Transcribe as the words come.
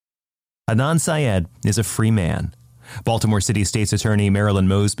Adnan Syed is a free man. Baltimore City State's Attorney Marilyn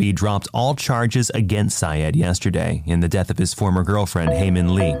Mosby dropped all charges against Syed yesterday in the death of his former girlfriend, Hae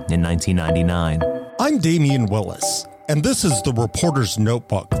Min Lee, in 1999. I'm Damian Willis, and this is the Reporter's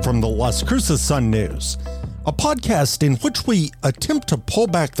Notebook from the Las Cruces Sun-News, a podcast in which we attempt to pull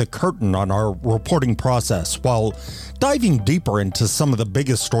back the curtain on our reporting process while diving deeper into some of the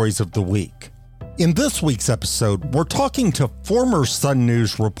biggest stories of the week. In this week's episode, we're talking to former Sun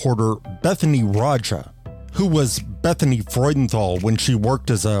News reporter Bethany Raja, who was Bethany Freudenthal when she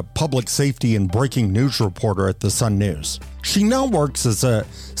worked as a public safety and breaking news reporter at the Sun News. She now works as a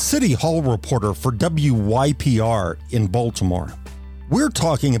City Hall reporter for WYPR in Baltimore. We're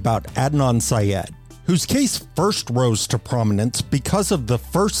talking about Adnan Syed, whose case first rose to prominence because of the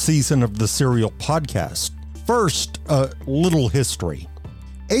first season of the Serial podcast. First, a little history.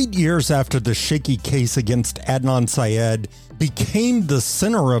 8 years after the shaky case against Adnan Syed became the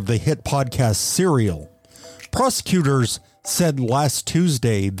center of the hit podcast Serial, prosecutors said last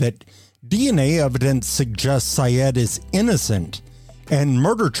Tuesday that DNA evidence suggests Syed is innocent and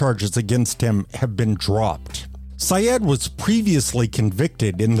murder charges against him have been dropped. Syed was previously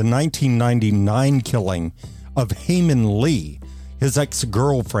convicted in the 1999 killing of Hae Min Lee, his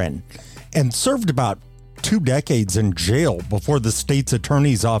ex-girlfriend, and served about 2 decades in jail before the state's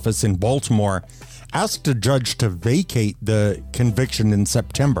attorney's office in Baltimore asked a judge to vacate the conviction in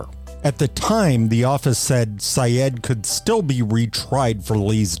September. At the time, the office said Syed could still be retried for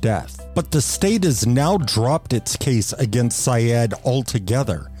Lee's death, but the state has now dropped its case against Syed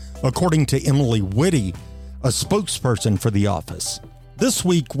altogether, according to Emily Whitty, a spokesperson for the office. This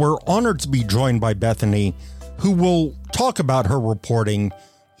week, we're honored to be joined by Bethany, who will talk about her reporting,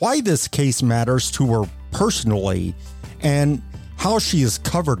 why this case matters to her personally, and how she has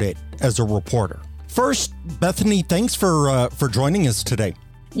covered it as a reporter. First, Bethany, thanks for joining us today.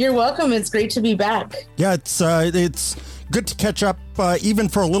 You're welcome. It's great to be back. Yeah, it's good to catch up, even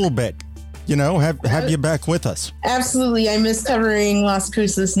for a little bit. You know, have you back with us. Absolutely. I miss covering Las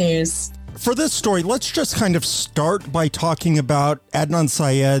Cruces news. For this story, let's just kind of start by talking about Adnan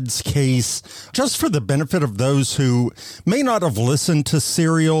Syed's case, just for the benefit of those who may not have listened to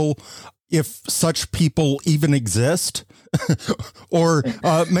Serial, if such people even exist, or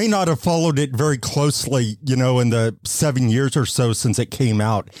may not have followed it very closely, you know, in the 7 years or so since it came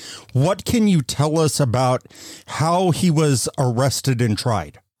out. What can you tell us about how he was arrested and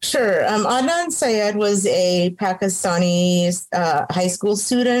tried? Sure. Adnan Syed was a Pakistani high school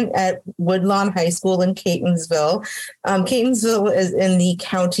student at Woodlawn High School in Catonsville. Catonsville is in the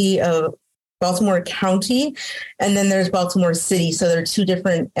county of Baltimore County, and then there's Baltimore City. So there are two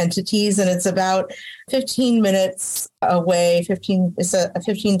different entities, and it's about 15 minutes away. It's a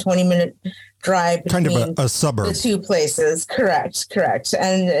 20-minute drive between kind of a suburb. The two places. Correct.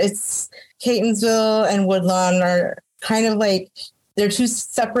 And it's Catonsville and Woodlawn are kind of like, they're two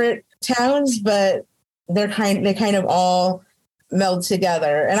separate towns, but they kind of all meld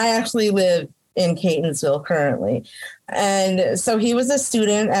together. And I actually live in Catonsville currently. And so he was a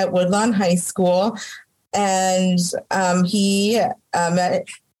student at Woodlawn High School, and he met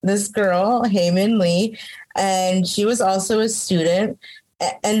this girl, Hae Min Lee, and she was also a student,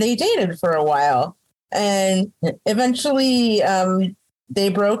 and they dated for a while. And eventually they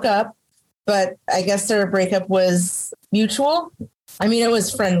broke up, but I guess their breakup was mutual. I mean, it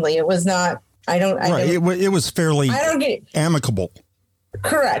was friendly. It was not, it was fairly amicable.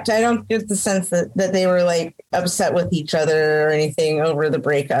 Correct. I don't get the sense that they were like upset with each other or anything over the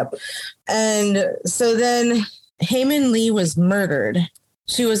breakup. And so then Hae Min Lee was murdered.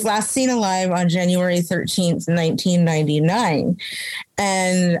 She was last seen alive on January 13th, 1999.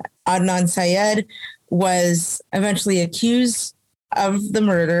 And Adnan Syed was eventually accused of the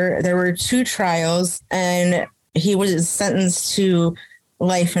murder. There were 2 trials, and he was sentenced to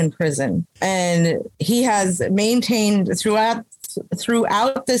life in prison. And he has maintained throughout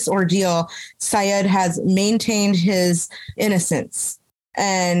this ordeal, Syed has maintained his innocence.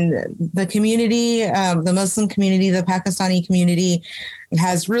 And the community, the Muslim community, the Pakistani community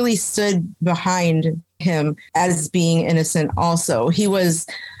has really stood behind him as being innocent also. He was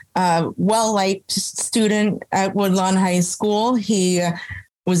a well-liked student at Woodlawn High School. He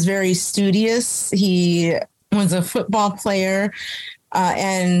was very studious. He was a football player.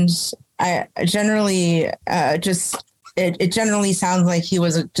 And I generally it generally sounds like he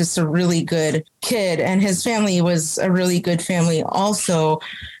was just a really good kid, and his family was a really good family also.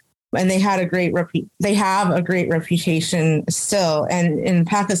 And they have a great reputation still. And in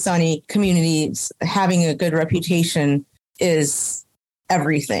Pakistani communities, having a good reputation is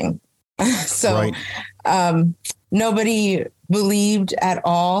everything. So nobody believed at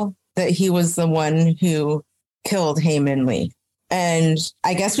all that he was the one who killed Hae Min Lee. And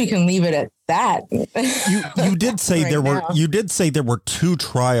I guess we can leave it at that. You did say you did say there were two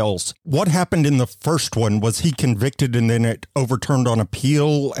trials. What happened in the first one? Was he convicted and then it overturned on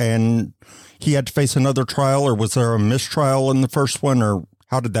appeal and he had to face another trial, or was there a mistrial in the first one, or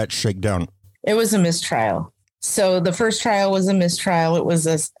how did that shake down? It was a mistrial. So the first trial was a mistrial. It was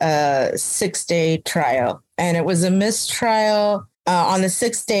a 6-day trial, and it was a mistrial. On the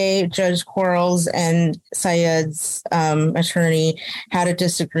 6th day, Judge Quarles and Syed's attorney had a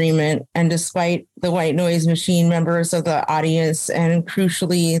disagreement. And despite the white noise machine, members of the audience and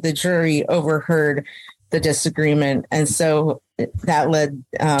crucially the jury overheard the disagreement. And so that led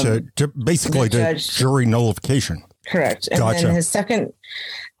to basically the jury nullification. Correct. And gotcha. then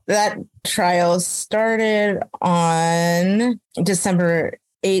that trial started on December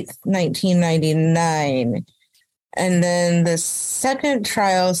 8th, 1999. And then the second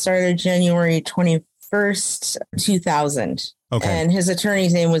trial started January 21st, 2000. Okay. And his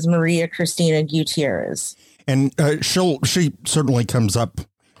attorney's name was Maria Cristina Gutierrez. And she certainly comes up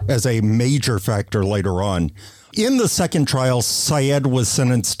as a major factor later on. In the second trial, Syed was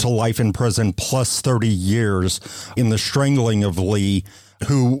sentenced to life in prison plus 30 years in the strangling of Lee,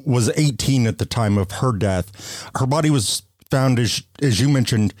 who was 18 at the time of her death. Her body was found, as you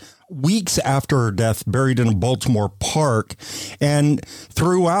mentioned, weeks after her death, buried in a Baltimore park. And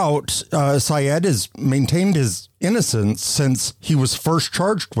throughout, Syed has maintained his innocence since he was first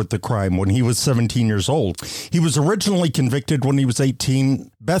charged with the crime when he was 17 years old. He was originally convicted when he was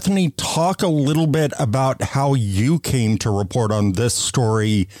 18. Bethany, talk a little bit about how you came to report on this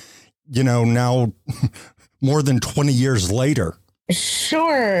story, now more than 20 years later.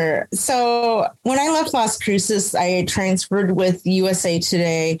 Sure. So when I left Las Cruces, I transferred with USA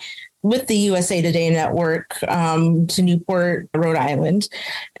Today, with the USA Today network, to Newport, Rhode Island.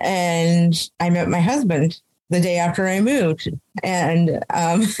 And I met my husband the day after I moved. And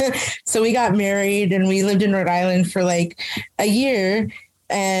so we got married and we lived in Rhode Island for like a year.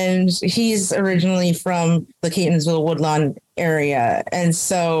 And he's originally from the Catonsville Woodlawn area. And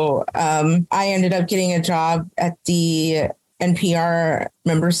so I ended up getting a job at the NPR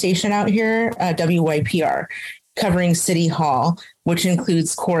member station out here, WYPR, covering City Hall, which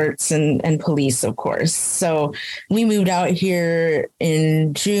includes courts and police, of course. So we moved out here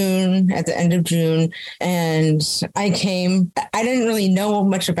in June, at the end of June, and I didn't really know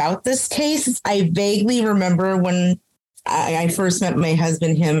much about this case. I vaguely remember when I first met my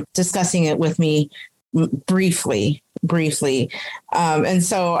husband, him discussing it with me briefly. And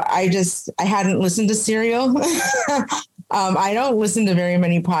so I hadn't listened to Serial. I don't listen to very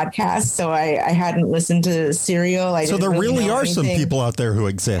many podcasts, so I hadn't listened to Serial. So there really are some people out there who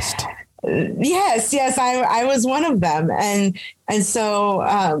exist. Yes, I was one of them. And so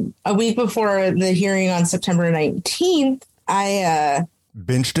a week before the hearing on September 19th, I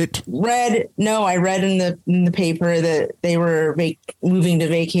binged it. I read in the paper that they were moving to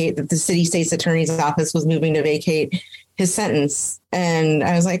vacate, that the city state's attorney's office was moving to vacate his sentence. And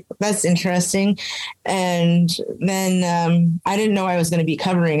I was like, that's interesting. And then I didn't know I was going to be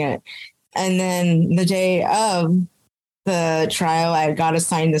covering it. And then the day of the trial, I got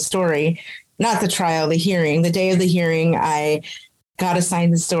assigned the story, not the trial, the hearing. The day of the hearing, I got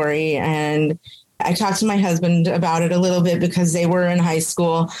assigned the story, and I talked to my husband about it a little bit because they were in high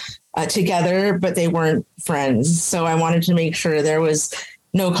school together, but they weren't friends. So I wanted to make sure there was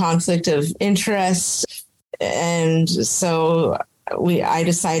no conflict of interest. And so I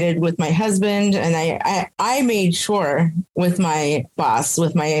decided with my husband, and I made sure with my boss,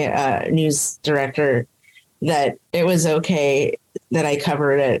 with my news director, that it was okay that I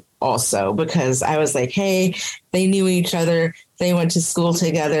covered it also, because I was like, hey, they knew each other. They went to school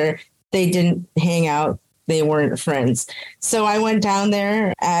together. They didn't hang out. They weren't friends. So I went down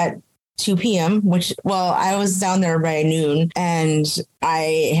there at 2 p.m., I was down there by noon, and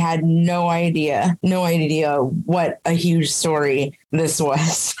I had no idea what a huge story this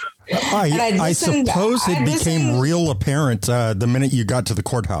was. I suppose it became real apparent the minute you got to the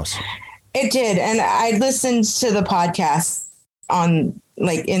courthouse. It did. And I listened to the podcast I'd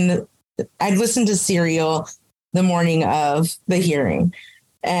listened to Serial the morning of the hearing.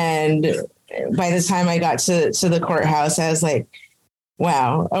 And by the time I got to the courthouse, I was like,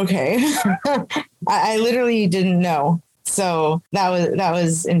 wow, okay. I literally didn't know. So that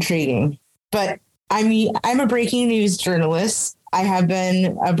was intriguing. But I'm a breaking news journalist. I have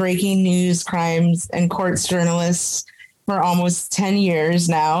been a breaking news, crimes, and courts journalist for almost 10 years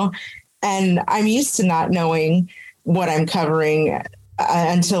now. And I'm used to not knowing what I'm covering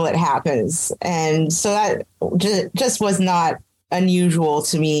until it happens. And so that just was not unusual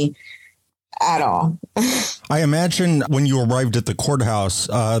to me at all. I imagine when you arrived at the courthouse,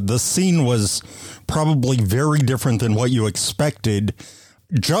 the scene was probably very different than what you expected,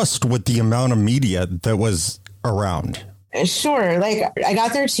 just with the amount of media that was around. Sure. Like, I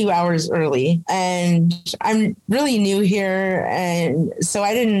got there 2 hours early, and I'm really new here. And so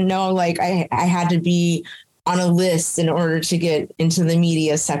I didn't know, like, I had to be on a list in order to get into the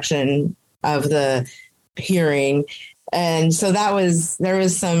media section of the hearing. And so there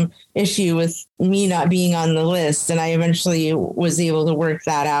was some issue with me not being on the list. And I eventually was able to work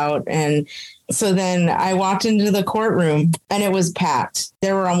that out. And so then I walked into the courtroom and it was packed.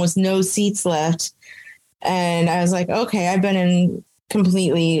 There were almost no seats left. And I was like, okay, I've been in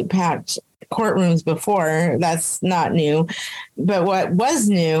completely packed courtrooms before. That's not new. But what was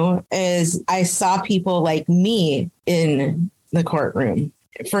new is I saw people like me in the courtroom.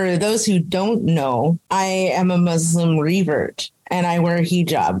 For those who don't know, I am a Muslim revert and I wear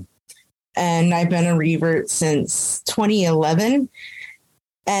hijab. And I've been a revert since 2011.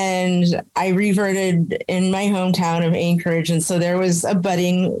 And I reverted in my hometown of Anchorage. And so there was a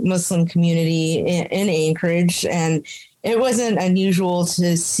budding Muslim community in Anchorage. And it wasn't unusual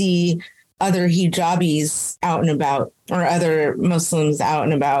to see other hijabis out and about, or other Muslims out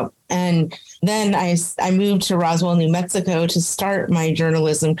and about. And then I moved to Roswell, New Mexico to start my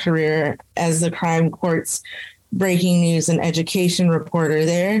journalism career as the Crime Court's breaking news and education reporter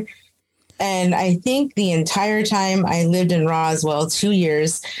there. And I think the entire time I lived in Roswell, 2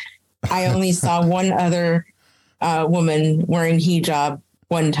 years, I only saw one other woman wearing hijab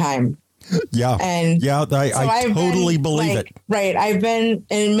one time. Yeah. And yeah, I totally believe it. Right. I've been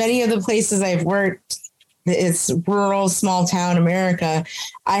in many of the places I've worked. It's rural, small town America.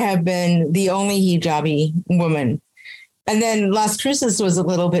 I have been the only hijabi woman. And then Las Cruces was a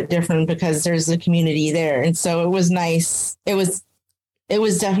little bit different because there's a community there. And so it was nice. It was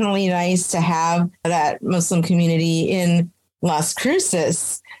definitely nice to have that Muslim community in Las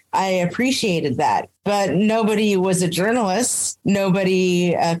Cruces. I appreciated that. But nobody was a journalist.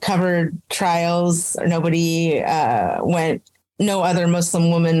 Nobody covered trials. Nobody no other Muslim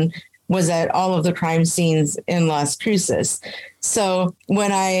woman was at all of the crime scenes in Las Cruces. So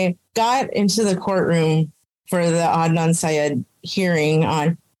when I got into the courtroom for the Adnan Syed hearing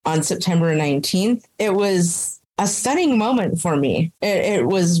on September 19th, it was a stunning moment for me. It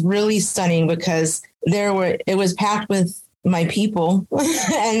was really stunning because it was packed with my people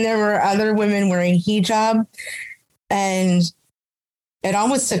and there were other women wearing hijab, and it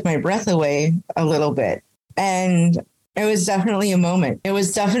almost took my breath away a little bit. And it was definitely a moment. It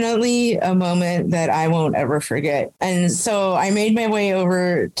was definitely a moment that I won't ever forget. And so I made my way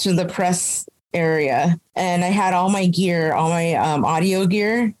over to the press area, and I had all my gear, all my audio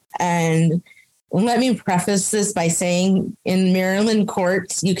gear. And let me preface this by saying in Maryland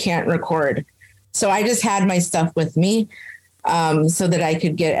courts, you can't record. So I just had my stuff with me so that I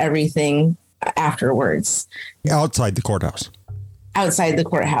could get everything afterwards. Outside the courthouse. Outside the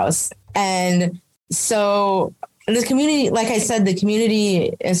courthouse. And so the community, like I said, the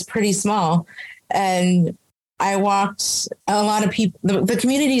community is pretty small. And I walked a lot of people. The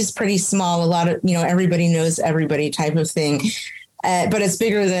community is pretty small. A lot of, everybody knows everybody type of thing. But it's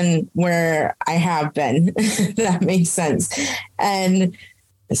bigger than where I have been. That makes sense. And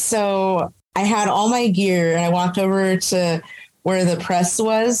so I had all my gear and I walked over to where the press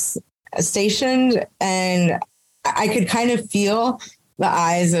was stationed, and I could kind of feel the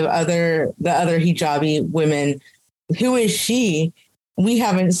eyes of the other hijabi women. Who is she? We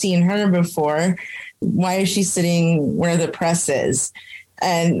haven't seen her before. Why is she sitting where the press is?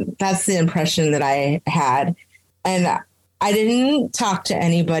 And that's the impression that I had. And I didn't talk to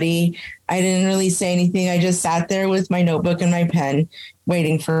anybody. I didn't really say anything. I just sat there with my notebook and my pen,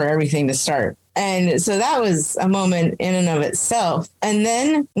 waiting for everything to start. And so that was a moment in and of itself. And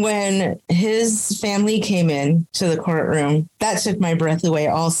then when his family came in to the courtroom, that took my breath away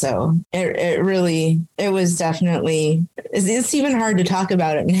also. It was definitely, it's even hard to talk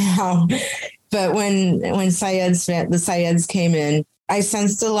about it now. But when the Syeds came in, I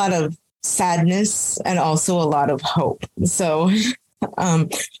sensed a lot of sadness and also a lot of hope. So,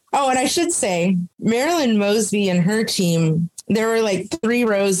 and I should say, Marilyn Mosby and her team, there were like 3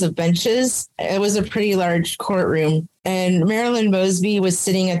 rows of benches. It was a pretty large courtroom. And Marilyn Mosby was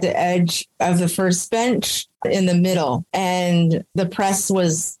sitting at the edge of the first bench in the middle. And the press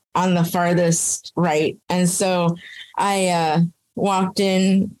was on the farthest right. And so I walked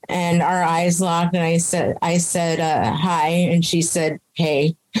in and our eyes locked. And I said, hi. And she said,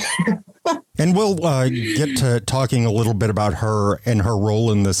 hey. And we'll get to talking a little bit about her and her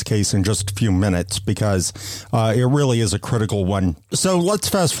role in this case in just a few minutes, because it really is a critical one. So let's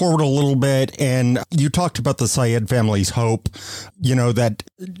fast forward a little bit. And you talked about the Syed family's hope, that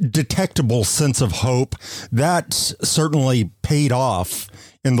detectable sense of hope that certainly paid off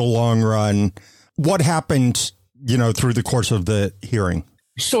in the long run. What happened, through the course of the hearing?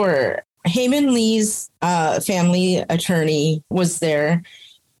 Sure. Hae-Min Lee's family attorney was there,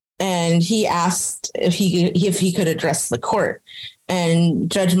 and he asked if he could address the court. And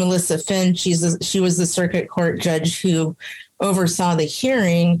Judge Melissa Finn, she was the circuit court judge who oversaw the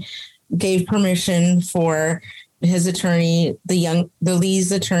hearing, gave permission for his attorney, the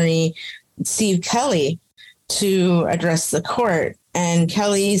Lee's attorney, Steve Kelly, to address the court. And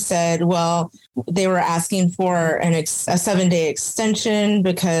Kelly said, well, they were asking for a 7-day extension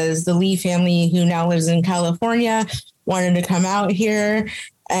because the Lee family, who now lives in California, wanted to come out here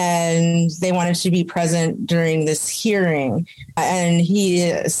and they wanted to be present during this hearing. And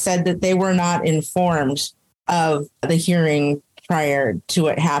he said that they were not informed of the hearing prior to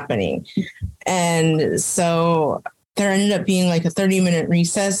it happening. And so there ended up being like a 30-minute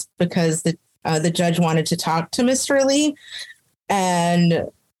recess because the judge wanted to talk to Mr. Lee. And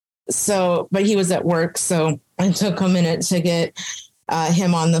so, but he was at work, so it took a minute to get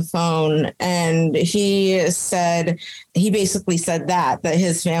him on the phone. And he basically said that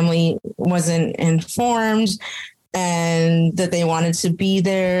his family wasn't informed and that they wanted to be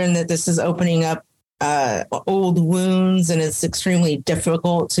there, and that this is opening up old wounds, and it's extremely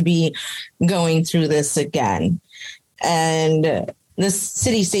difficult to be going through this again. And the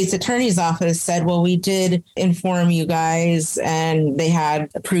city state's attorney's office said, well, we did inform you guys, and they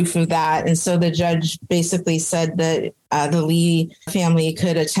had proof of that. And so the judge basically said that the Lee family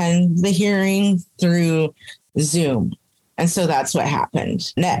could attend the hearing through Zoom. And so that's what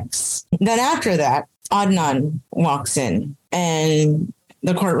happened next. Then after that, Adnan walks in, and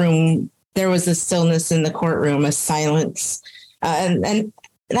the courtroom, there was a stillness in the courtroom, a silence. And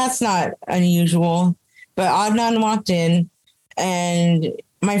that's not unusual. But Adnan walked in, and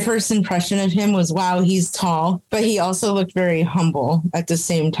my first impression of him was, wow, he's tall, but he also looked very humble at the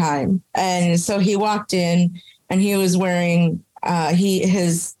same time. And so he walked in, and he was wearing,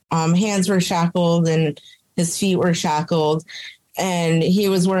 his hands were shackled and his feet were shackled. And he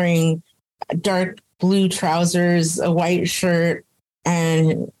was wearing dark blue trousers, a white shirt,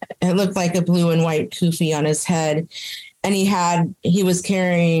 and it looked like a blue and white kufi on his head. And he was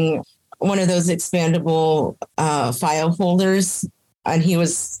carrying one of those expandable file holders, and he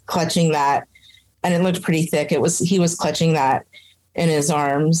was clutching that, and it looked pretty thick. He was clutching that in his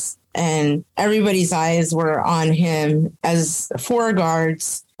arms, and everybody's eyes were on him as 4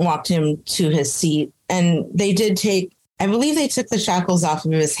 guards walked him to his seat. And I believe they took the shackles off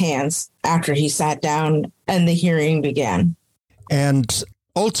of his hands after he sat down and the hearing began. And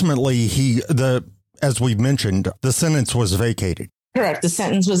ultimately, as we've mentioned, the sentence was vacated. Correct. The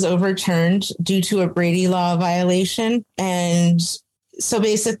sentence was overturned due to a Brady Law violation. And so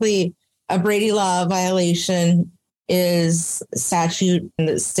basically, a Brady Law violation is statute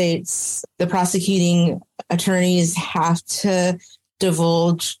that states the prosecuting attorneys have to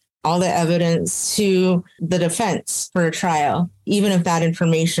divulge all the evidence to the defense for a trial, even if that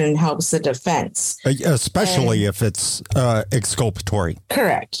information helps the defense. Especially if it's exculpatory.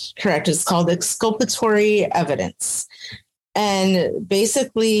 Correct. It's called exculpatory evidence. And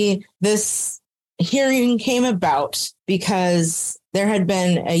basically, this hearing came about because there had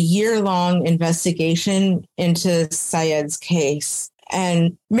been a year-long investigation into Syed's case.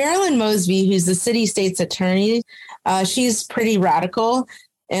 And Marilyn Mosby, who's the city state's attorney, she's pretty radical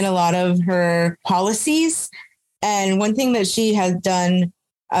in a lot of her policies. And one thing that she has done,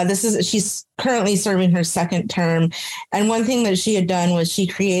 she's currently serving her 2nd term. And one thing that she had done was she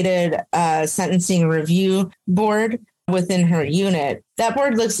created a sentencing review board within her unit. That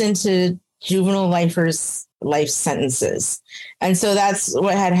board looks into juvenile lifers' life sentences. And so that's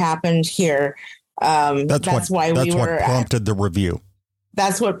what had happened here. That's what prompted the review.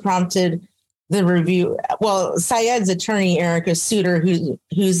 That's what prompted the review. Well, Syed's attorney, Erica Suter,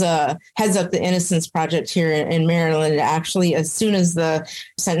 who's heads up the Innocence Project here in Maryland, actually, as soon as the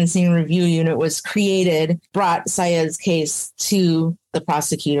sentencing review unit was created, brought Syed's case to the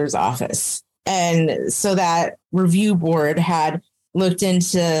prosecutor's office. And so that review board had looked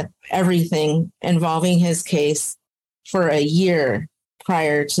into everything involving his case for a year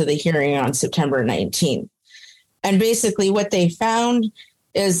prior to the hearing on September 19th. And basically what they found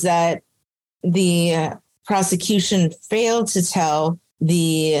is that the prosecution failed to tell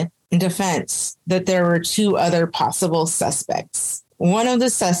the defense that there were 2 other possible suspects. one of the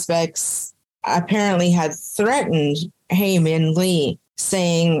suspects apparently had threatened Hae Min Lee,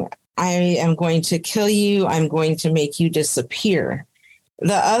 saying, I am going to kill you. I'm going to make you disappear.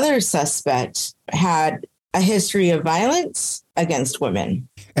 The other suspect had a history of violence against women.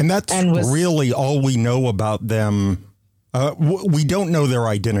 And that's really all we know about them. We don't know their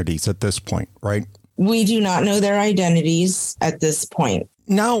identities at this point, right? We do not know their identities at this point.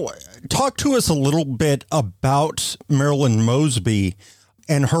 Now, talk to us a little bit about Marilyn Mosby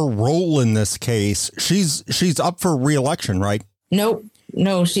and her role in this case. She's up for re-election, right? Nope.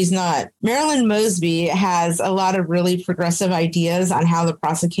 No, she's not. Marilyn Mosby has a lot of really progressive ideas on how the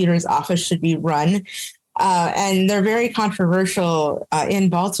prosecutor's office should be run. And they're very controversial in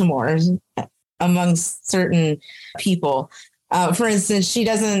Baltimore amongst certain people. For instance, she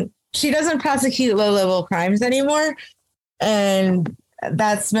doesn't prosecute low-level crimes anymore. And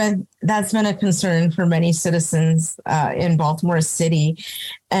that's been a concern for many citizens in Baltimore City.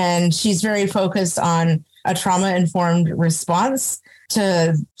 And she's very focused on a trauma-informed response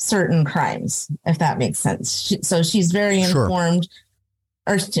to certain crimes, if that makes sense. So she's very informed,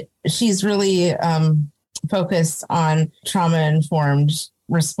 or she's really focused on trauma-informed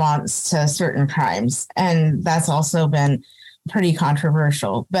response to certain crimes. And that's also been pretty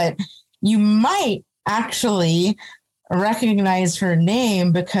controversial. But you might actually recognize her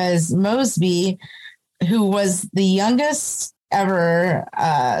name because Mosby, who was the youngest ever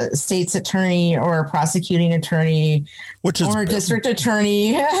state's attorney or prosecuting attorney, or district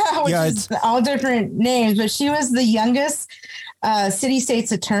attorney, which is all different names, but she was the youngest city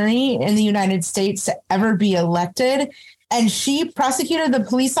state's attorney in the United States to ever be elected. And she prosecuted the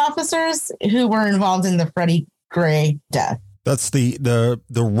police officers who were involved in the Freddie Gray death. That's the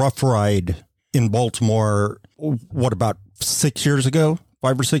rough ride in Baltimore. What, about 6 years ago?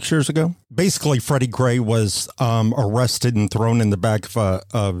 5 or 6 years ago? Basically, Freddie Gray was arrested and thrown in the back of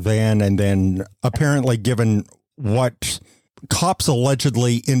a van and then apparently given what cops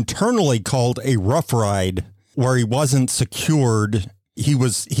allegedly internally called a rough ride, where he wasn't secured. He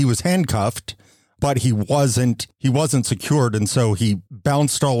was handcuffed, but he wasn't secured. And so he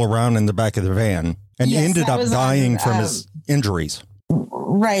bounced all around in the back of the van and ended up dying from his injuries.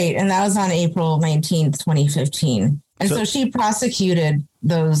 Right. And that was on April 19th, 2015. And so she prosecuted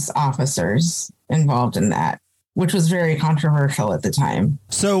those officers involved in that, which was very controversial at the time.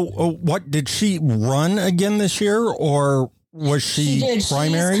 So what, did she run again this year, or was she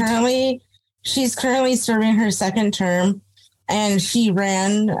primary? She's currently serving her second term, and she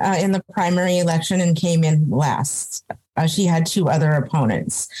ran in the primary election and came in last. She had two other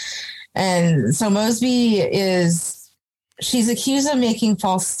opponents. And so Mosby she's accused of making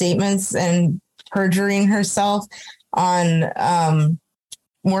false statements and perjuring herself on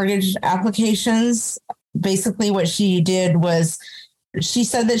mortgage applications. Basically, what she did was she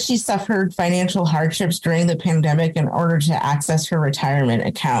said that she suffered financial hardships during the pandemic in order to access her retirement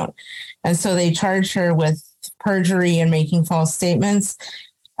account. And so they charged her with perjury and making false statements.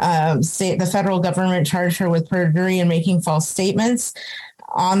 The federal government charged her with perjury and making false statements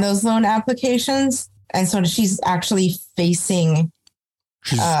on those loan applications. And so she's actually facing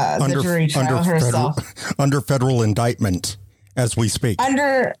the jury trial herself. Under federal indictment as we speak.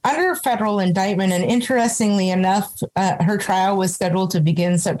 Under federal indictment. And interestingly enough, her trial was scheduled to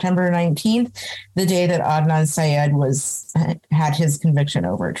begin September 19th, the day that Adnan Syed had his conviction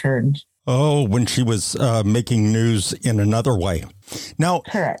overturned. Oh, when she was making news in another way. Now,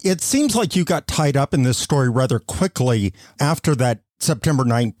 correct. It seems like you got tied up in this story rather quickly after that September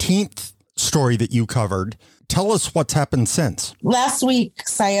 19th story that you covered. Tell us what's happened since. Last week,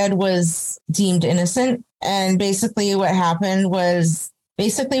 Syed was deemed innocent. And basically what happened is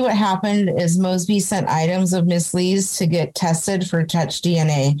Mosby sent items of Miss Lee's to get tested for touch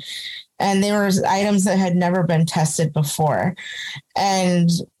DNA. And they were items that had never been tested before. And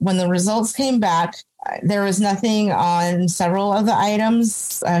when the results came back, there was nothing on several of the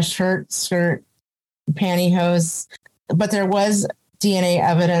items, shirt, skirt, pantyhose, but there was DNA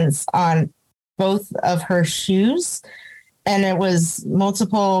evidence on both of her shoes. And it was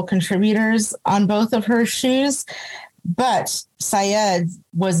multiple contributors on both of her shoes. But Syed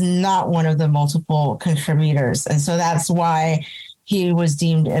was not one of the multiple contributors. And so that's why he was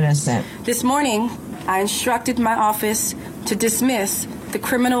deemed innocent. This morning, I instructed my office to dismiss the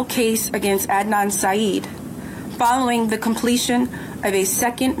criminal case against Adnan Syed following the completion of a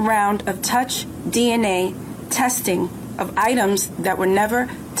second round of touch DNA testing of items that were never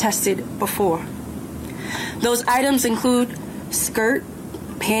tested before. Those items include skirt,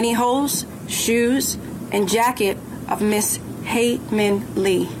 pantyhose, shoes, and jacket of Miss Hae Min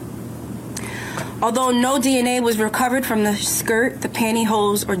Lee. Although no DNA was recovered from the skirt, the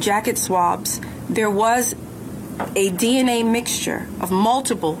pantyhose, or jacket swabs, there was a DNA mixture of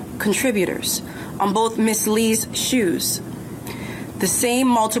multiple contributors on both Miss Lee's shoes. The same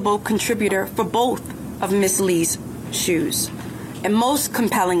multiple contributor for both of Miss Lee's shoes. And most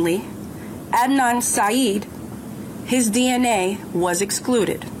compellingly, Adnan Syed, his DNA was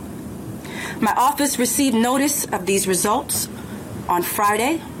excluded. My office received notice of these results on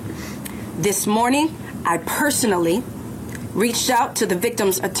Friday. This morning, I personally reached out to the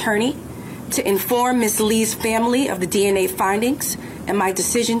victim's attorney to inform Ms. Lee's family of the DNA findings and my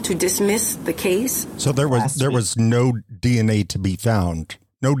decision to dismiss the case. So there was no DNA to be found,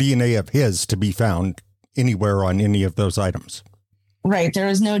 no DNA of his to be found anywhere on any of those items. Right. There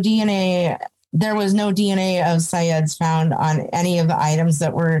was no DNA. There was no DNA of Syed's found on any of the items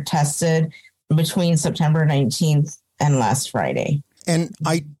that were tested between September 19th and last Friday. And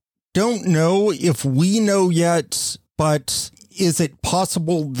I don't know if we know yet, but is it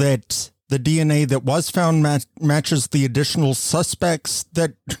possible that the DNA that was found matches the additional suspects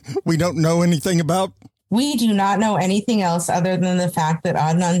that we don't know anything about? We do not know anything else other than the fact that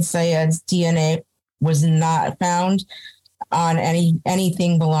Adnan Syed's DNA was not found on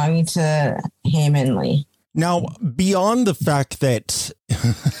anything belonging to Hae-Min Lee. Now, beyond the fact that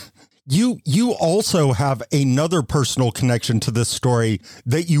you also have another personal connection to this story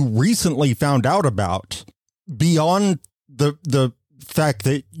that you recently found out about, beyond the fact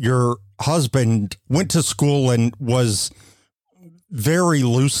that your husband went to school and was very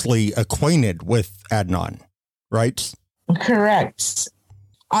loosely acquainted with Adnan, right? Correct.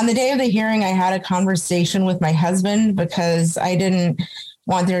 On the day of the hearing, I had a conversation with my husband because I didn't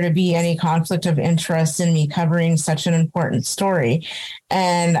want there to be any conflict of interest in me covering such an important story.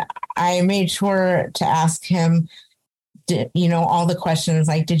 And I made sure to ask him, all the questions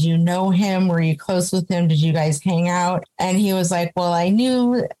like, did you know him? Were you close with him? Did you guys hang out? And he was like, well, I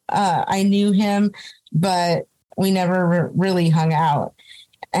knew him, but we never really hung out.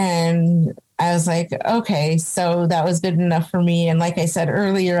 And I was like, okay, so that was good enough for me. And like I said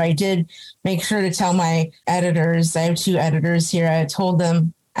earlier, I did make sure to tell my editors. I have 2 editors here. I told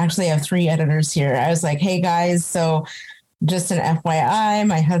them, actually I have 3 editors here. I was like, hey guys, so just an FYI,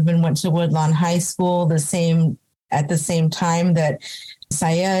 my husband went to Woodlawn High School at the same time that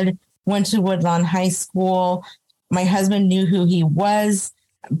Syed went to Woodlawn High School. My husband knew who he was,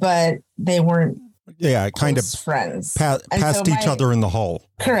 but they weren't kind of friends. Passed each other in the hall.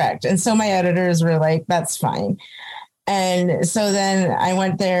 Correct. And so my editors were like, that's fine. And so then I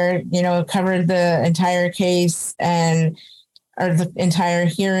went there, covered the entire case or the entire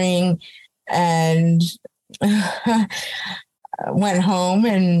hearing, and went home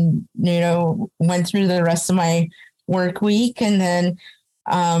and, went through the rest of my work week. And then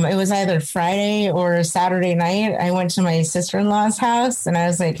it was either Friday or Saturday night. I went to my sister-in-law's house and I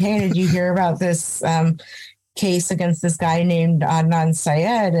was like, hey, did you hear about this case against this guy named Adnan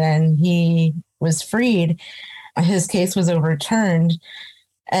Syed? And he was freed. His case was overturned.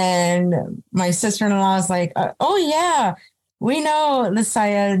 And my sister-in-law is like, oh, yeah, we know the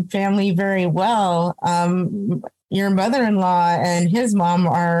Syed family very well. Your mother-in-law and his mom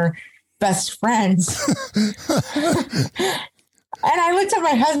are best friends. And I looked at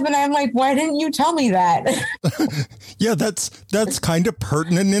my husband. I'm like, why didn't you tell me that? Yeah, that's kind of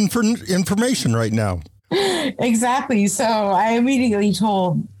pertinent information right now. Exactly. So I immediately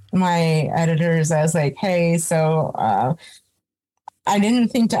told my editors, I was like, hey, so I didn't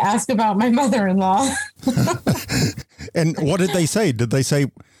think to ask about my mother-in-law. And what did they say? Did they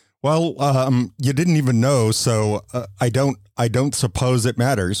say, well, you didn't even know, so I don't suppose it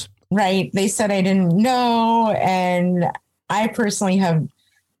matters. Right. They said I didn't know. And I personally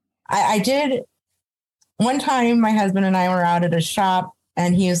I did one time. My husband and I were out at a shop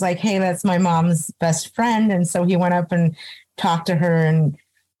and he was like, hey, that's my mom's best friend. And so he went up and talked to her and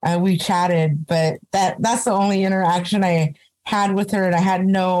we chatted, but that's the only interaction I had with her. And I had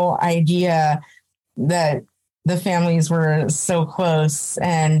no idea that the families were so close.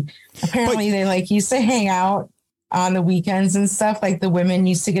 And apparently they used to hang out on the weekends and stuff. Like the women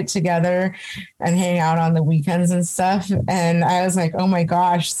used to get together and hang out on the weekends and stuff. And I was like, oh my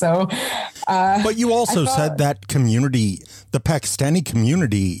gosh. So, but you also said that community, the Pakistani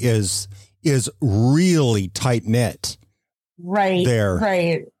community is really tight knit. Right. There.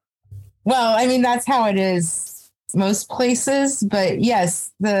 Right. Well, I mean, that's how it is most places, but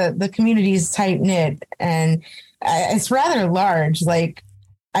yes, the community is tight knit and it's rather large. Like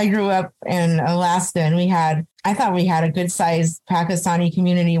I grew up in Alaska and I thought we had a good sized Pakistani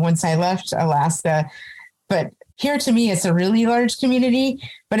community once I left Alaska, but here to me, it's a really large community,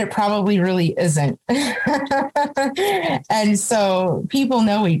 but it probably really isn't. And so people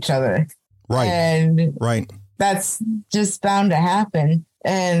know each other. Right. And right. That's just bound to happen.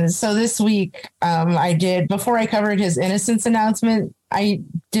 And so this week, I did, before I covered his innocence announcement, I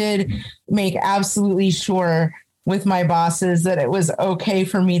did make absolutely sure with my bosses that it was okay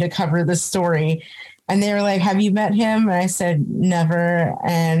for me to cover the story. And they were like, have you met him? And I said, never.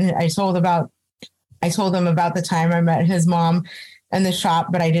 And I told them about the time I met his mom in the shop,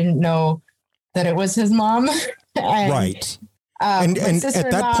 but I didn't know that it was his mom. And, right. And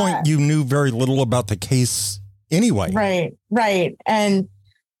at that point, you knew very little about the case anyway. Right. And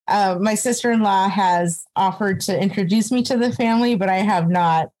my sister-in-law has offered to introduce me to the family, but I have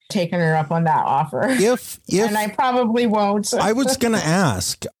not taken her up on that offer. If and I probably won't. I was going to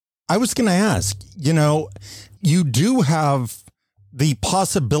ask, you know, you do have the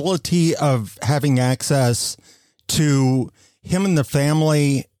possibility of having access to him and the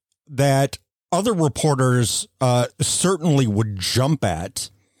family that other reporters certainly would jump at.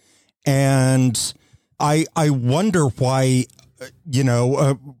 And I wonder why, you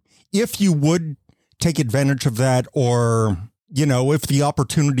know, if you would take advantage of that, or, you know, if the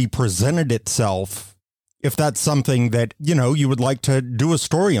opportunity presented itself, if that's something that, you know, you would like to do a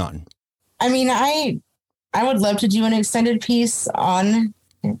story on. I mean, I would love to do an extended piece on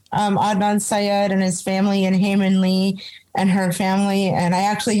Adnan Syed and his family, and Hae-Min Lee and her family. And I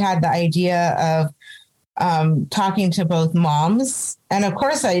actually had the idea of talking to both moms. And of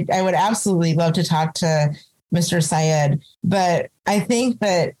course, I would absolutely love to talk to Mr. Syed. But I think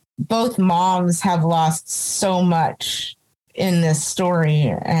that both moms have lost so much in this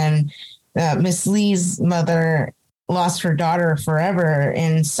story. And Miss Lee's mother lost her daughter forever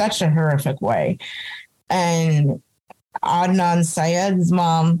in such a horrific way. And Adnan Syed's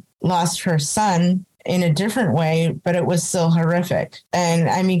mom lost her son in a different way, but it was still horrific. And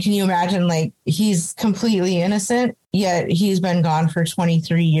I mean, can you imagine, like, he's completely innocent, yet he's been gone for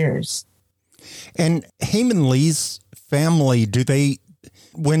 23 years. And Hae-Min Lee's family,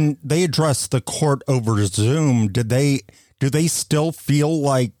 when they address the court over Zoom, do they still feel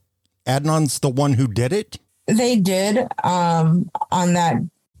like Adnan's the one who did it? They did on that.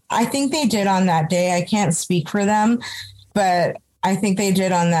 I think they did on that day. I can't speak for them, but I think they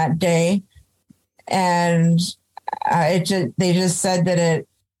did on that day. And they just said that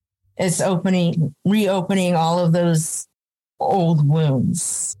it's reopening all of those old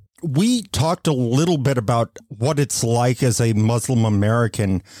wounds. We talked a little bit about what it's like as a Muslim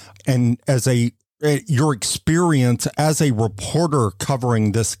American and as your experience as a reporter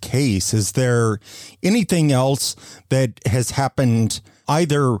covering this case. Is there anything else that has happened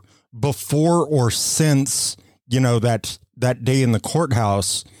either before or since, you know, that day in the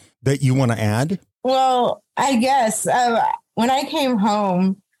courthouse that you want to add? Well, I guess when I came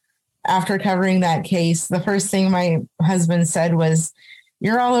home after covering that case, the first thing my husband said was,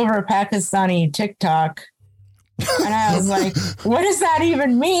 "You're all over Pakistani TikTok." And I was like, what does that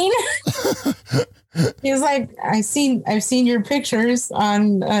even mean? He was like, I've seen your pictures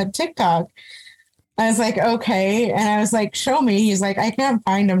on TikTok. I was like, okay. And I was like, show me. He's like, I can't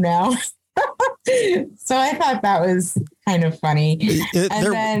find them now. So I thought that was kind of funny.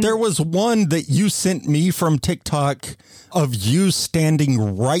 There was one that you sent me from TikTok of you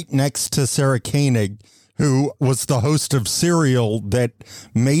standing right next to Sarah Koenig, who was the host of Serial that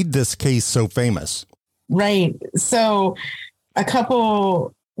made this case so famous. Right. So a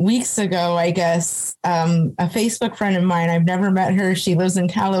couple weeks ago, I guess, a Facebook friend of mine, I've never met her. She lives in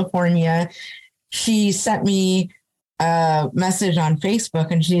California. She sent me a message on Facebook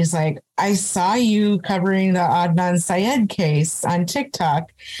and she's like, I saw you covering the Adnan Syed case on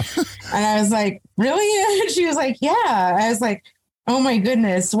TikTok. And I was like, really? And she was like, yeah. I was like, oh my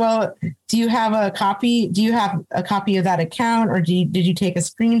goodness. Well, do you have a copy? Do you have a copy of that account, or did you take a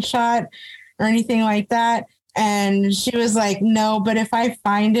screenshot or anything like that? And she was like, no, but if I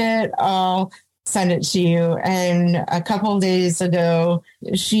find it, I'll send it to you. And a couple of days ago,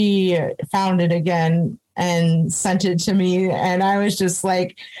 she found it again and sent it to me. And I was just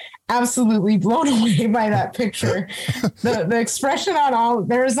like absolutely blown away by that picture. The expression on all,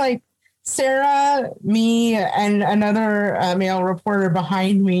 there was like Sarah, me, and another male reporter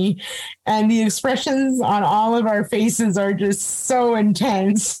behind me. And the expressions on all of our faces are just so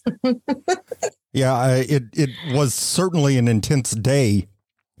intense. Yeah, it was certainly an intense day.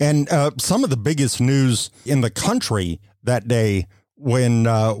 And some of the biggest news in the country that day when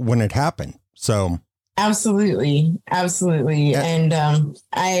it happened. So absolutely. Yeah. And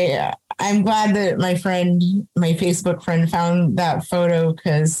I'm glad that my Facebook friend found that photo,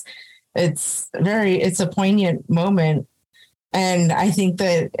 because it's a poignant moment. And I think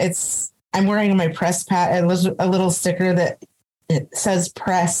that I'm wearing my press a little sticker that it says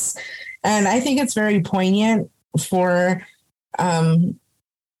press. And I think it's very poignant for the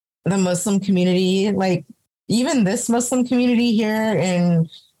Muslim community, like even this Muslim community here in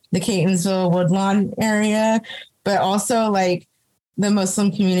the Catonsville Woodlawn area, but also like the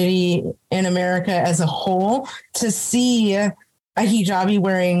Muslim community in America as a whole, to see a hijabi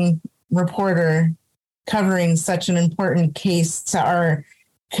wearing reporter covering such an important case to our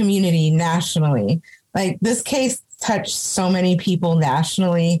community nationally. Like, this case touched so many people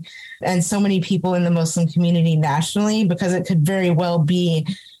nationally and so many people in the Muslim community nationally, because it could very well be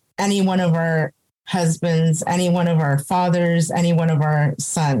any one of our husbands, any one of our fathers, any one of our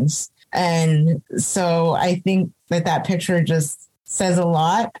sons. And so I think that picture just says a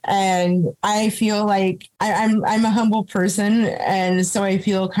lot. And I feel like I'm a humble person. And so I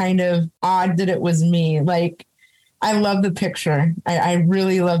feel kind of odd that it was me. Like, I love the picture. I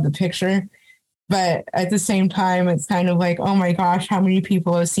really love the picture. But at the same time, it's kind of like, oh my gosh, how many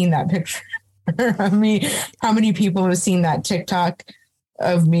people have seen that picture of me? How many people have seen that TikTok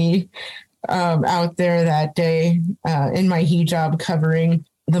of me out there that day in my hijab, covering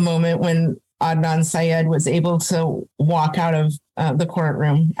the moment when Adnan Syed was able to walk out of the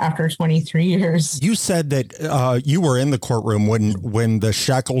courtroom after 23 years. You said that you were in the courtroom when the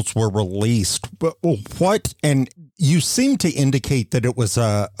shackles were released. But what? And you seem to indicate that it was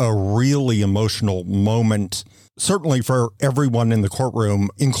a really emotional moment, certainly for everyone in the courtroom,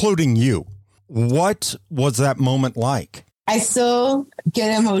 including you. What was that moment like? I still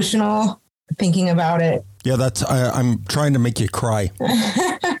get emotional thinking about it. Yeah, I'm trying to make you cry.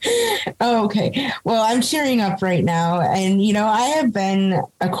 Oh, okay. Well, I'm cheering up right now. And, I have been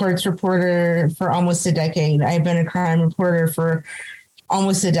a courts reporter for almost a decade. I've been a crime reporter for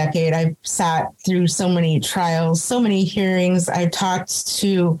almost a decade. I've sat through so many trials, so many hearings. I've talked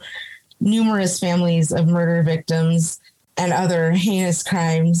to numerous families of murder victims and other heinous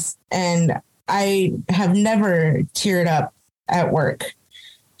crimes. And I have never teared up at work,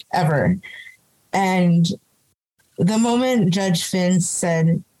 ever. And the moment Judge Finn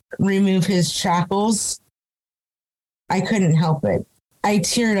said, remove his shackles, I couldn't help it. I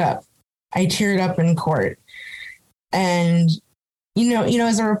teared up. I teared up in court. And,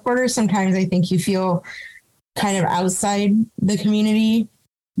 as a reporter, sometimes I think you feel kind of outside the community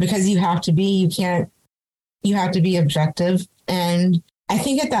because you have to be, you have to be objective. And I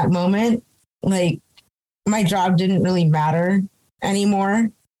think at that moment, like, my job didn't really matter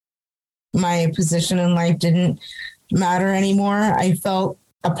anymore. My position in life didn't matter anymore. I felt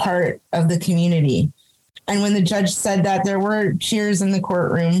a part of the community. And when the judge said that, there were cheers in the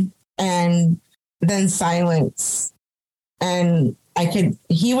courtroom and then silence. And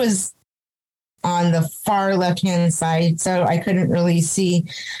he was on the far left-hand side, so I couldn't really see,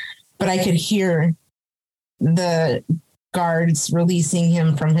 but I could hear the guards releasing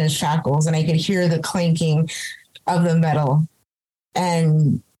him from his shackles, and I could hear the clanking of the metal.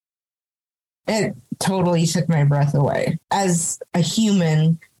 And it totally took my breath away. As a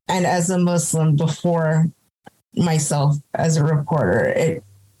human and as a Muslim before myself as a reporter,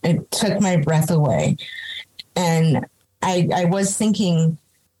 it took my breath away. And I was thinking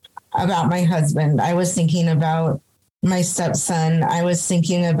about my husband. I was thinking about my stepson. I was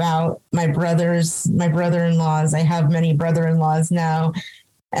thinking about my brother-in-laws. I have many brother-in-laws now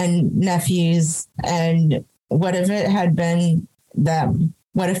and nephews. And what if it had been them?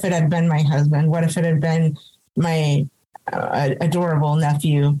 What if it had been my husband? What if it had been my adorable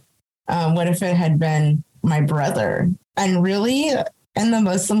nephew? What if it had been my brother? And really, in the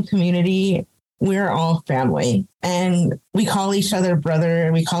Muslim community, we're all family. And we call each other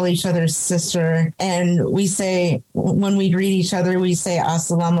brother, we call each other sister. And we say, when we greet each other, we say,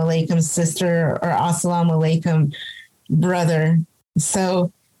 Assalamu alaikum, sister, or Assalamu alaikum, brother.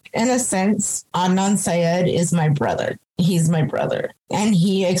 So in a sense, Adnan Syed is my brother. He's my brother. And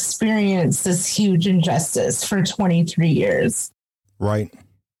he experienced this huge injustice for 23 years. Right.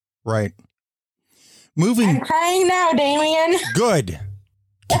 I'm crying now, Damien. Good.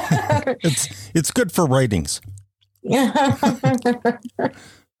 It's good for ratings.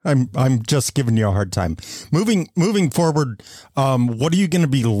 I'm just giving you a hard time. Moving forward, what are you going to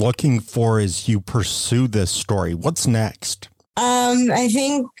be looking for as you pursue this story? What's next? I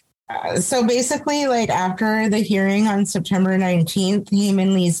think so. Basically, like after the hearing on September 19th,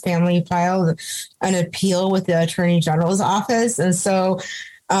 Hae-Min Lee's family filed an appeal with the Attorney General's office, and so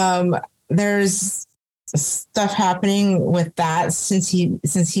there's stuff happening with that since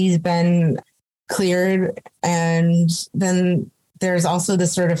he's been cleared, and then there's also the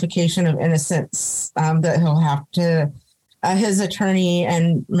certification of innocence that he'll have to, his attorney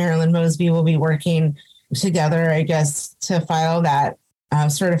and Marilyn Mosby will be working together, I guess, to file that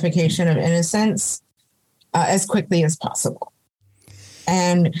certification of innocence as quickly as possible.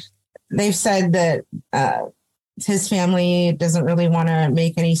 And they've said that his family doesn't really want to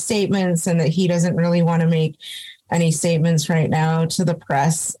make any statements and that he doesn't really want to make any statements right now to the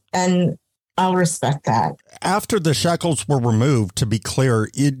press. And I'll respect that. After the shackles were removed, to be clear,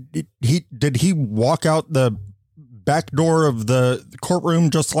 did he walk out the back door of the courtroom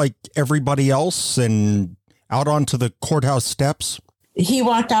just like everybody else and out onto the courthouse steps? He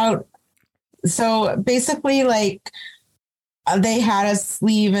walked out. So basically, like, they had us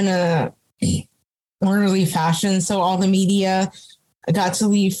leave in a orderly fashion. So all the media got to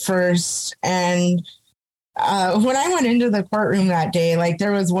leave first. And when I went into the courtroom that day, like,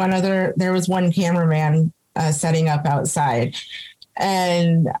 there was one cameraman setting up outside,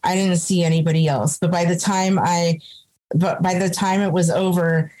 and I didn't see anybody else. But by the time it was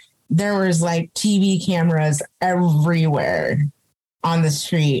over, there was like TV cameras everywhere on the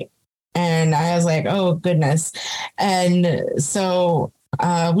street. And I was like, oh, goodness. And so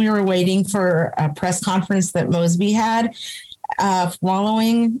we were waiting for a press conference that Mosby had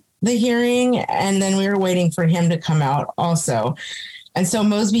following the hearing. And then we were waiting for him to come out also. And so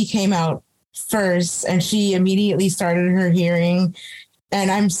Mosby came out first, and she immediately started her hearing.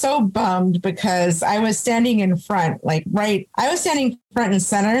 And I'm so bummed because I was standing in front, I was standing front and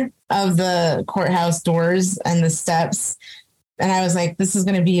center of the courthouse doors and the steps. And I was like, this is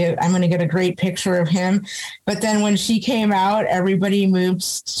going to be, I'm going to get a great picture of him. But then when she came out, everybody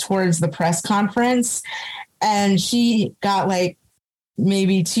moved towards the press conference, and she got like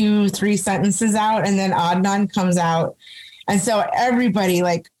maybe 2-3 sentences out. And then Adnan comes out. And so everybody,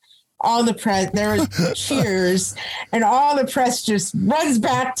 like, all the press, there was cheers, and all the press just runs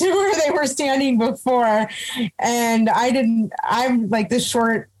back to where they were standing before. And I'm like this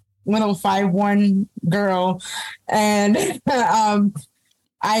short little 5'1" girl. And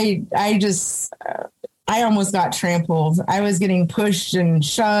I almost got trampled. I was getting pushed and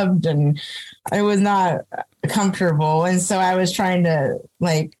shoved, and I was not comfortable. And so I was trying to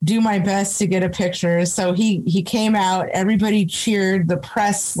like do my best to get a picture. So he came out, everybody cheered, the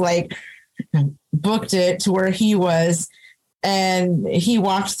press like booked it to where he was, and he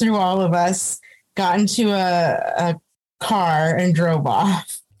walked through all of us, got into a car, and drove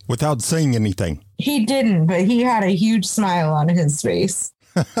off. Without saying anything. He didn't, but he had a huge smile on his face.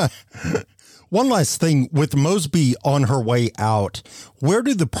 One last thing, with Mosby on her way out, where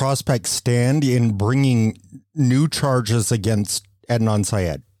do the prospects stand in bringing new charges against Adnan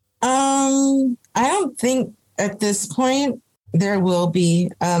Syed? I don't think at this point there will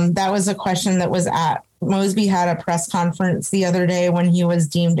be. That was a question that was at Mosby had a press conference the other day when he was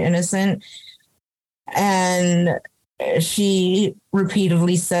deemed innocent. And she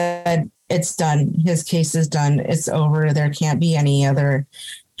repeatedly said, it's done. His case is done. It's over. There can't be any other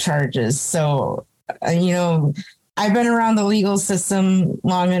charges. So, I've been around the legal system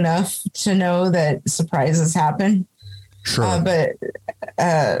long enough to know that surprises happen. Sure. But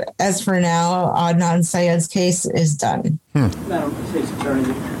as for now, Adnan Syed's case is done. Madam State's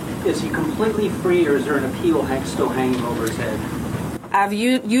Attorney, is he completely free, or is there an appeal still hanging over his head? I've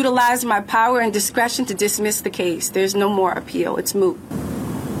utilized my power and discretion to dismiss the case. There's no more appeal. It's moot.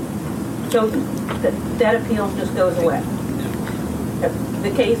 So that appeal just goes away?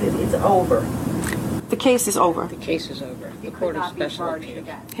 The case it's over? The case is over. The case is over. The Court of Special Appeals.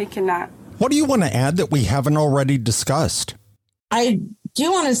 He cannot. What do you want to add that we haven't already discussed? I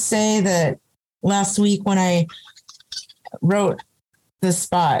do want to say that last week when I wrote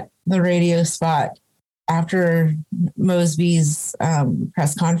the radio spot, after Mosby's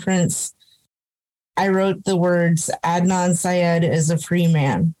press conference, I wrote the words, Adnan Syed is a free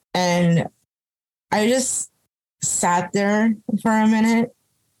man. And I just sat there for a minute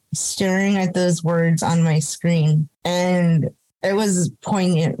staring at those words on my screen. And it was a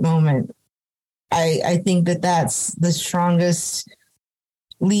poignant moment. I think that that's the strongest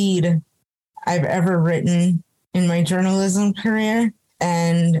lead I've ever written in my journalism career.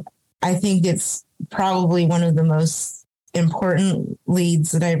 And I think it's probably one of the most important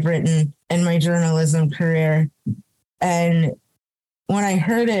leads that I've written in my journalism career. And when I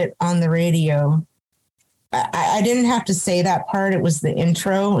heard it on the radio, I didn't have to say that part. It was the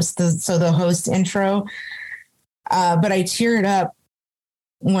intro, the host intro. But I teared up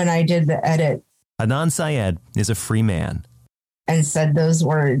when I did the edit. Adnan Syed is a free man. And said those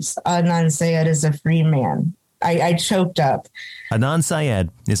words, Adnan Syed is a free man. I choked up. Adnan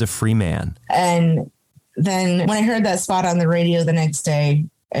Syed is a free man. And then when I heard that spot on the radio the next day,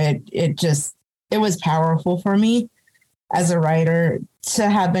 it was powerful for me as a writer to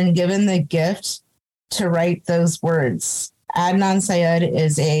have been given the gift to write those words. Adnan Syed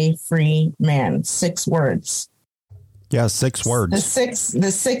is a free man. 6 words. Yeah, 6 words.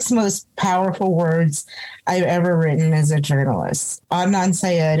 The six most powerful words I've ever written as a journalist. Adnan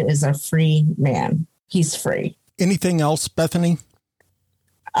Syed is a free man. He's free. Anything else, Bethany?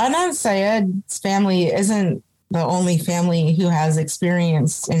 Adnan Syed's family isn't the only family who has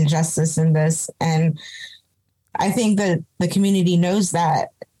experienced injustice in this. And I think that the community knows that,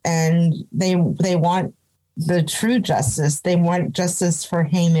 and they want the true justice. They want justice for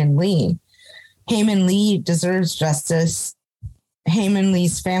Hae Min Lee. Hae Min Lee deserves justice. Hae Min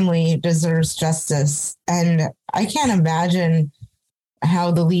Lee's family deserves justice. And I can't imagine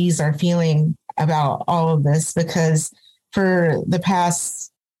how the Lees are feeling about all of this, because for the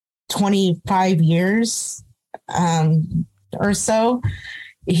past 25 years or so,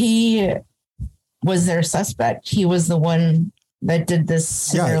 he was their suspect. He was the one that did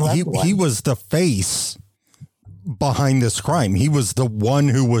this. Yeah, he was the face behind this crime. He was the one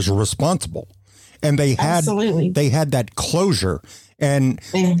who was responsible. And they had that closure. And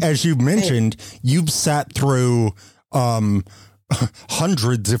as you mentioned, you've sat through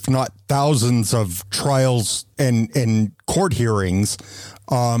hundreds, if not thousands, of trials and court hearings.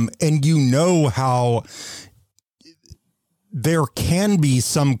 And you know how there can be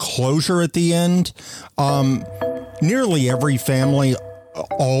some closure at the end. Nearly every family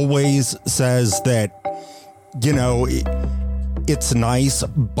always says that, you know, it's nice,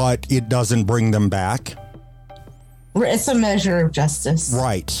 but it doesn't bring them back. It's a measure of justice.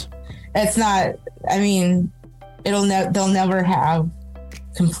 Right. It's not, I mean, they'll never have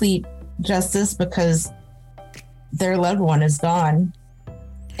complete justice because their loved one is gone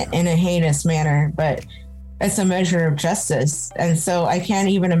in a heinous manner, but it's a measure of justice. And so I can't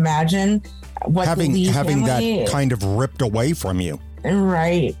even imagine what having that kind of ripped away from you.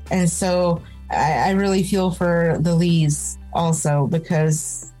 Right. And so I really feel for the Lees also,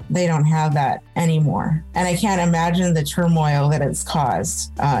 because they don't have that anymore. And I can't imagine the turmoil that it's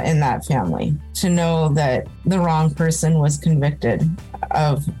caused in that family to know that the wrong person was convicted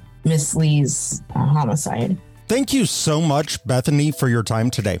of Miss Lee's homicide. Thank you so much, Bethany, for your time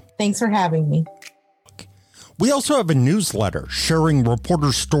today. Thanks for having me. We also have a newsletter sharing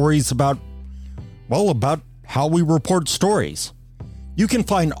reporter stories about how we report stories. You can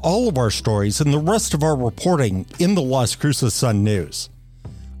find all of our stories and the rest of our reporting in the Las Cruces Sun News.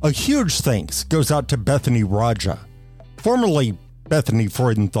 A huge thanks goes out to Bethany Raja, formerly Bethany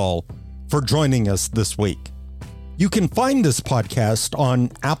Freudenthal, for joining us this week. You can find this podcast on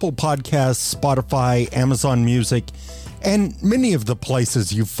Apple Podcasts, Spotify, Amazon Music, and many of the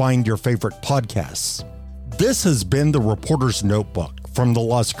places you find your favorite podcasts. This has been the Reporter's Notebook from the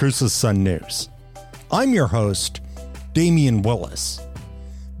Las Cruces Sun News. I'm your host, Damian Willis.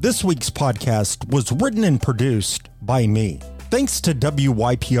 This week's podcast was written and produced by me. Thanks to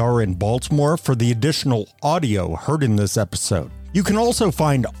WYPR in Baltimore for the additional audio heard in this episode. You can also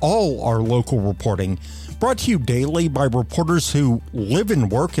find all our local reporting brought to you daily by reporters who live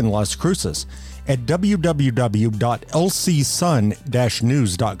and work in Las Cruces at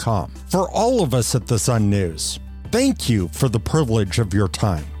www.lcsun-news.com. For all of us at the Sun News, thank you for the privilege of your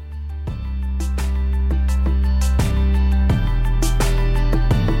time.